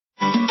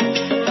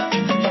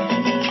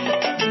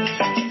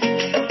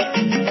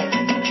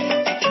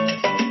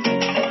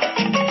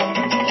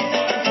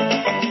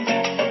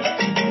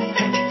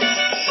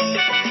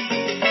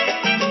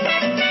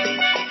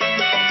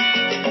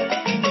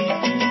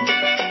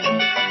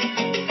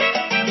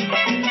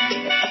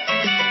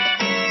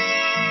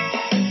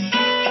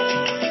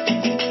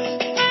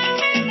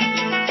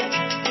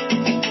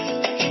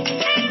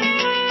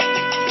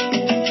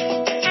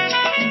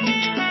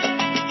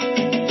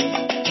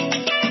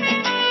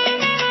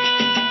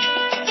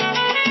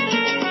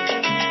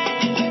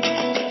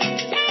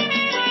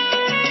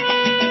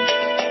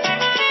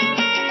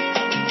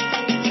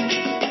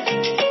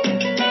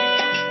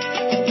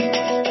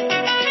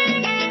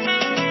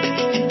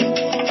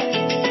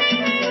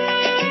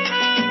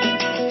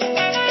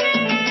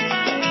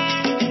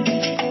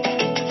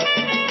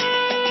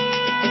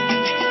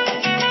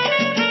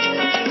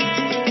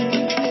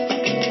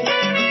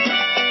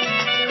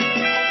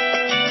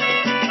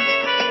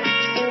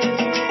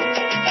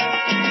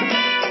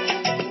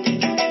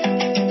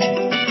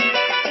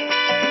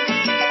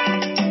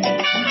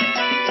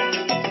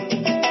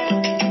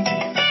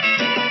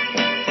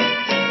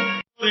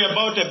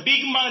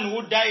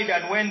died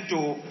and went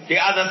to the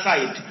other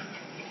side.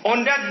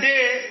 On that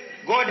day,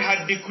 God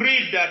had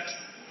decreed that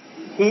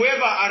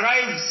whoever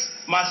arrives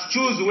must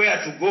choose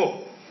where to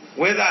go,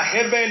 whether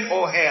heaven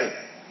or hell.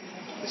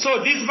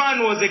 So this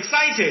man was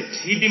excited.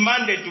 He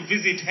demanded to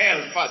visit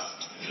hell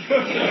first.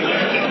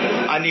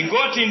 And he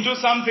got into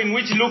something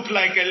which looked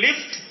like a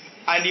lift,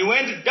 and he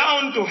went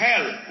down to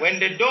hell. When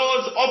the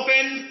doors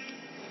opened,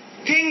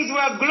 things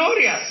were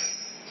glorious.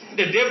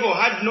 The devil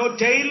had no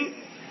tail.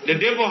 The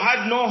devil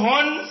had no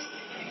horns.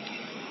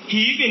 He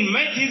even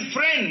met his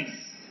friends.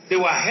 They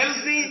were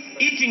healthy,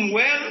 eating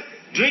well,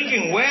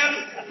 drinking well,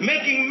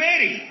 making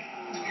merry.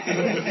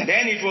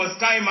 Then it was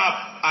time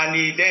up, and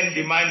he then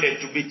demanded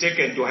to be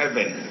taken to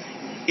heaven.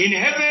 In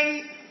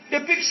heaven, the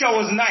picture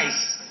was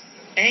nice.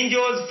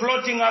 Angels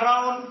floating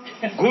around,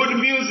 good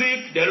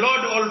music, the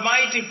Lord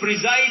Almighty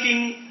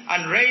presiding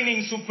and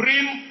reigning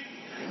supreme.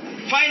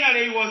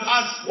 Finally, he was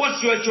asked,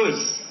 what's your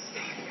choice?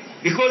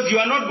 Because you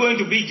are not going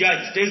to be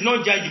judged. There's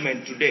no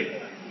judgment today.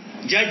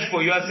 Judge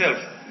for yourself.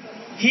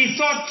 He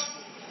thought,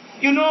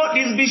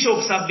 these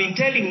bishops have been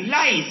telling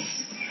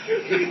lies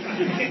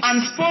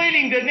and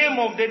spoiling the name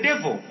of the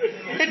devil.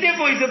 The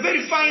devil is a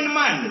very fine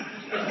man.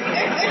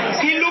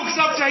 He looks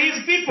after his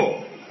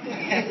people.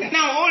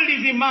 Now all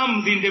these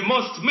imams in the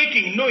mosque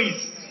making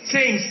noise,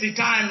 saying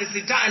Satan,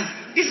 Satan.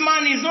 This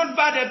man is not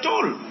bad at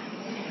all.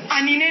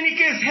 And in any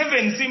case,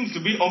 heaven seems to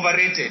be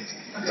overrated.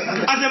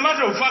 As a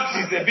matter of fact,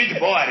 it's a bit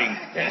boring.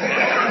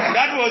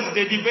 That was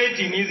the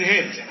debate in his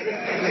head.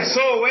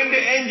 So when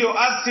the angel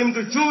asked him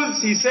to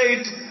choose, he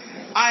said,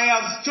 I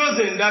have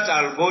chosen that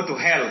I'll go to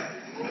hell,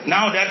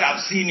 now that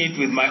I've seen it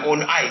with my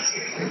own eyes.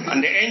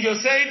 And the angel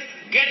said,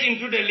 get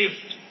into the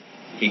lift.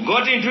 He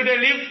got into the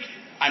lift,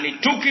 and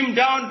it took him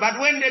down, but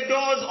when the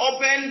doors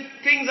opened,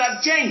 things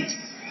had changed.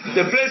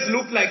 The place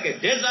looked like a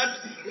desert.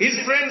 His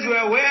friends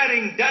were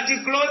wearing dirty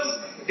clothes.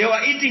 They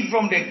were eating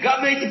from the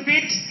garbage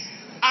pit.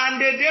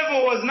 And the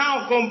devil was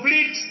now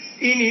complete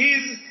in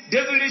his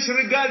devilish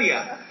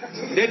regalia.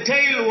 The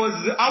tail was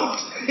out,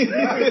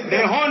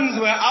 the horns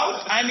were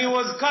out, and he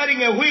was carrying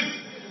a whip.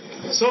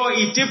 So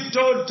he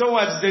tiptoed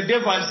towards the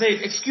devil and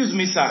said, excuse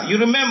me, sir, you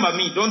remember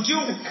me, don't you?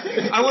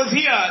 I was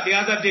here the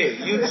other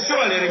day. You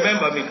surely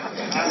remember me.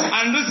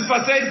 And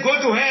Lucifer said, go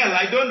to hell,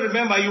 I don't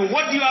remember you.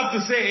 What do you have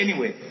to say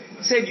anyway?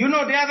 He said, the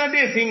other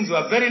day things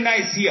were very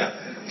nice here.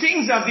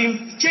 Things have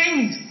been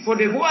changed for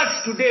the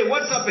worse today.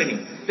 What's happening?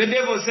 The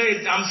devil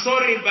said, I'm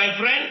sorry, my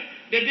friend.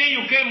 The day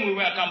you came, we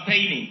were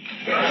campaigning.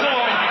 So,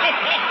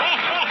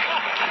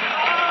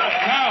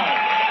 now,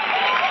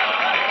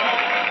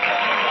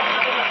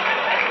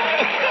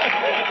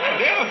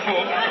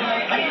 therefore,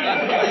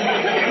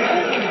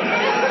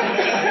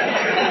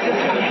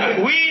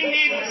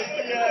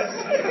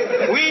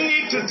 we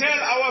need to tell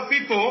our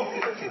people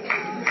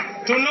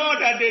to know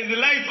that there is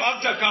life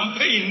after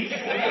campaign.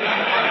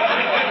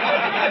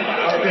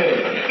 Okay.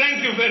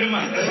 Thank you very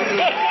much.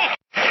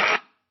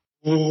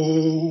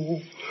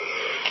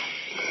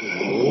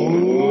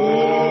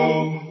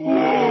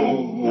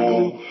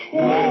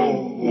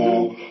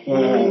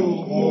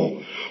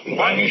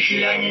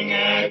 Wanishia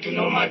nyinge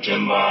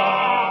tunomatemba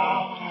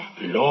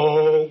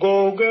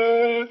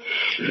Logoge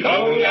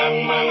Lo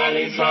yang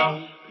mangalisa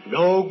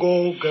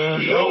Logoge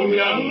Lo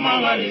yang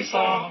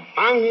mangalisa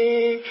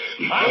Mangi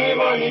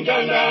bani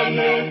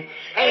jandane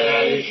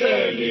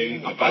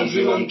Eliseli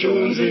Apanzi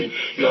wamchunzi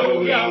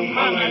Lo yang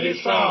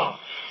mangalisa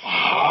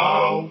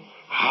How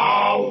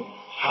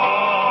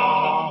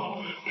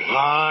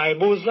Hai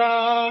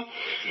buza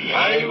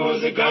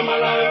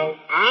kamalayo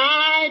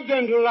Ai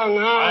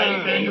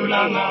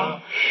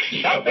pendulanga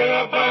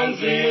Yapela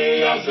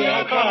panzi yase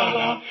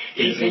akala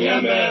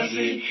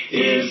Izinyembezi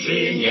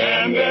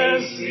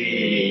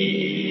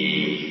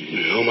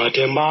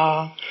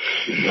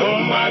No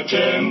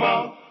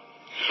matemba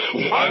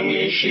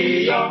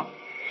Wangishia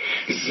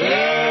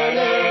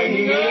Zele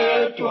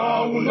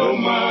ngetwa No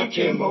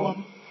matemba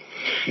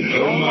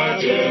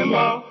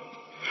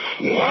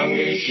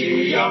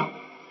Wangishia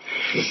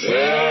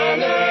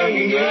Zele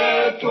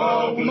ngetwa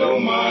No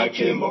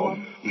matemba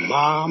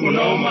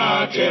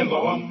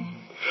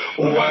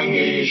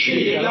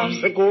Wangishia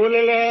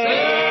Sekulele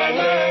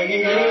Zele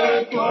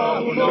ngetwa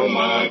No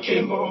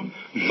matemba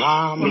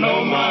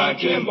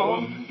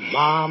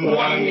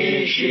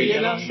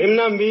Wangishia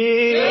Simnambi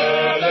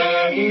Zele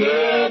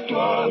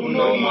ngetwa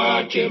No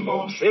matemba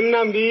Zele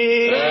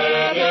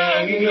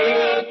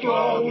ngetwa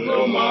No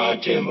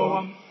matemba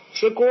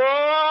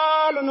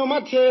Sekwalo no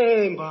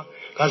matemba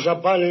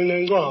Kazabali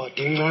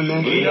nengoti ngane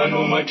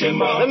no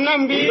matemba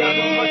Semnambi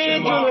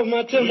no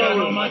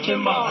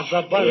matemba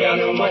Kazabali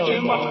no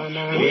matemba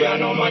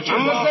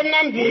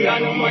Semnambi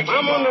no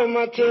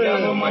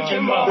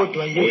matemba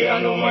Kutwa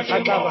no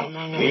matemba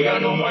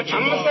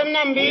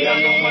Semnambi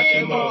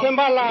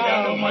Tembala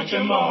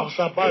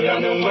Kazabali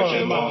no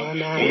matemba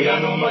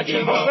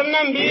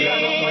Semnambi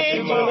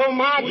no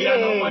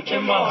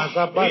matemba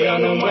Kazabali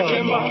no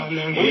matemba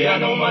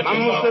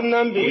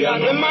Semnambi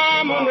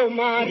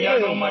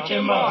no matemba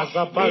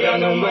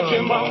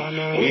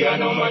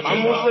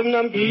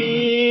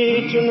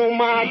Amusemnambithi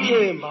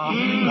nomathemba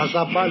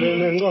ngasabhale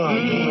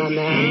nencwadi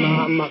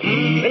mama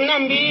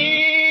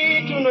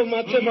semnambithi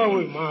nomathemba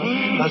wema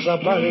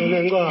ngasabhale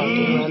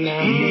nencwadi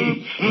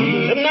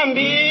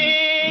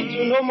semnambithi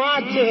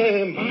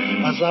nomathemba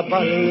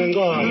ngasabhale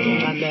nencwadi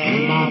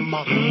mama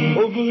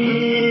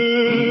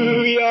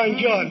ubuya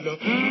njalo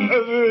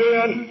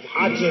ubuya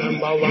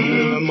nomathemba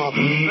wema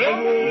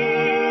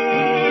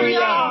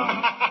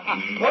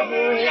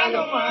Obuya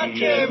no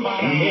machema,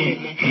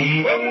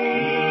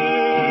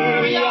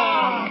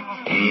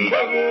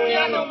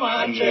 obuya no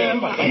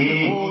machema,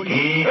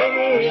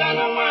 obuya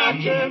no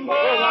machema,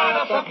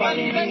 la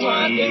sapani de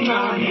ngwande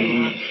ngani,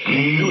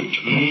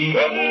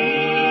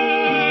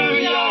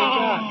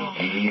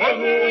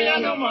 obuya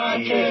no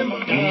machema,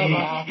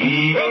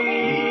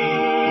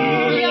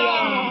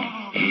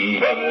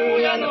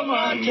 obuya no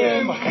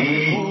machema,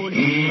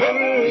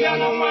 obuya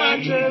no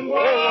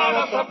machema,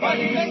 la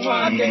sapani de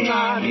ngwande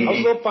ngani.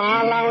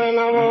 Sopala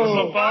wena wo,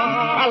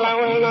 ala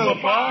wena,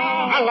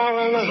 ala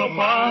wena,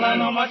 sopala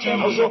no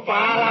machembo,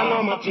 sopala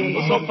no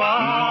machembo,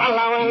 sopala,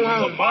 ala wena,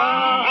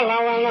 ala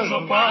wena,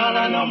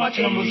 sopala no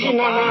machembo,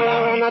 chinana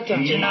wena ta,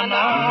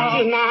 chinana,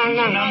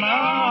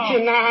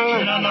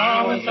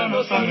 wena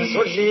no sami,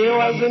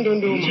 sojiwa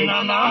zindundum,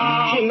 chinana,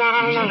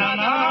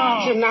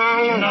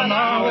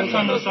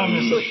 wena no sami,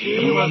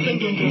 sojiwa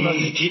zindundum,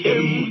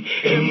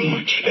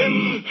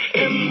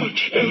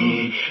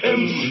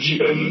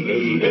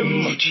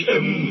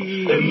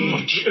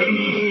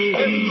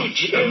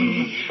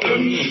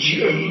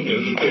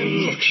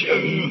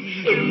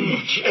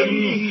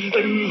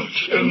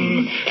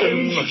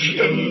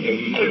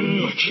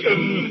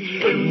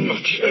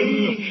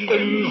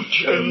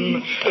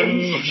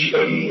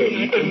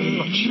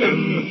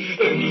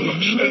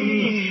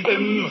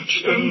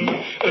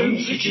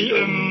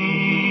 CTM,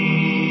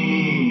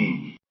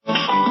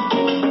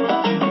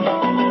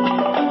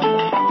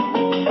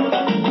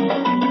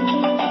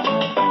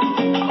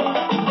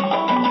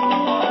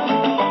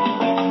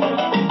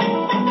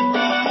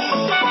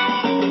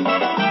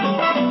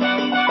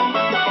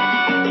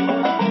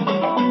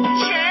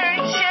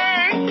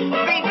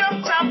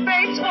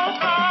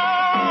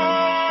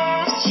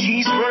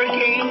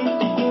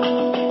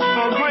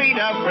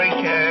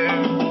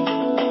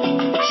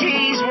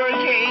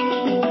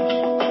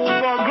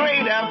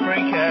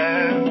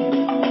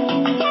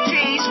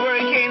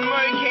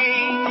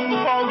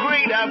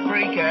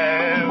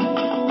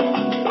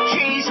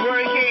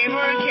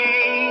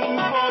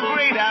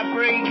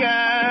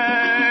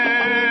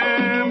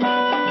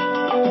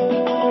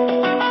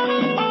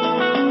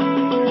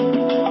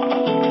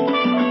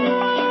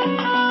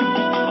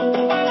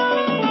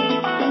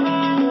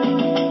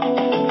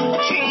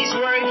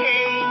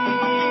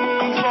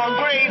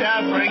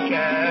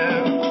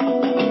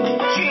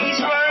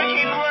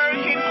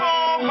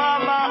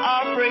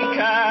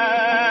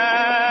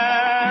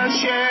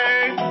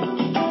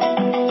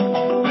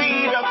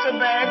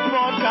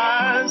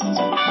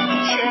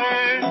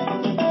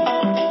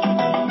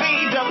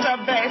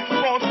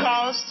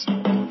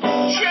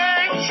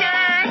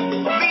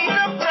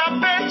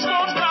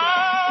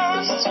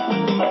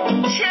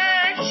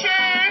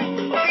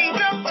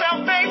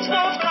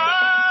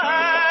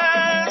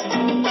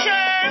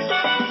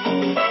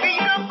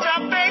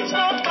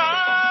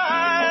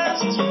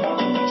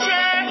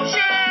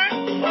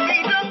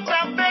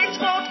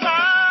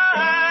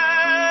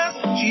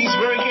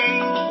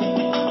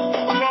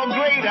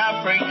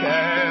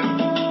 Africa.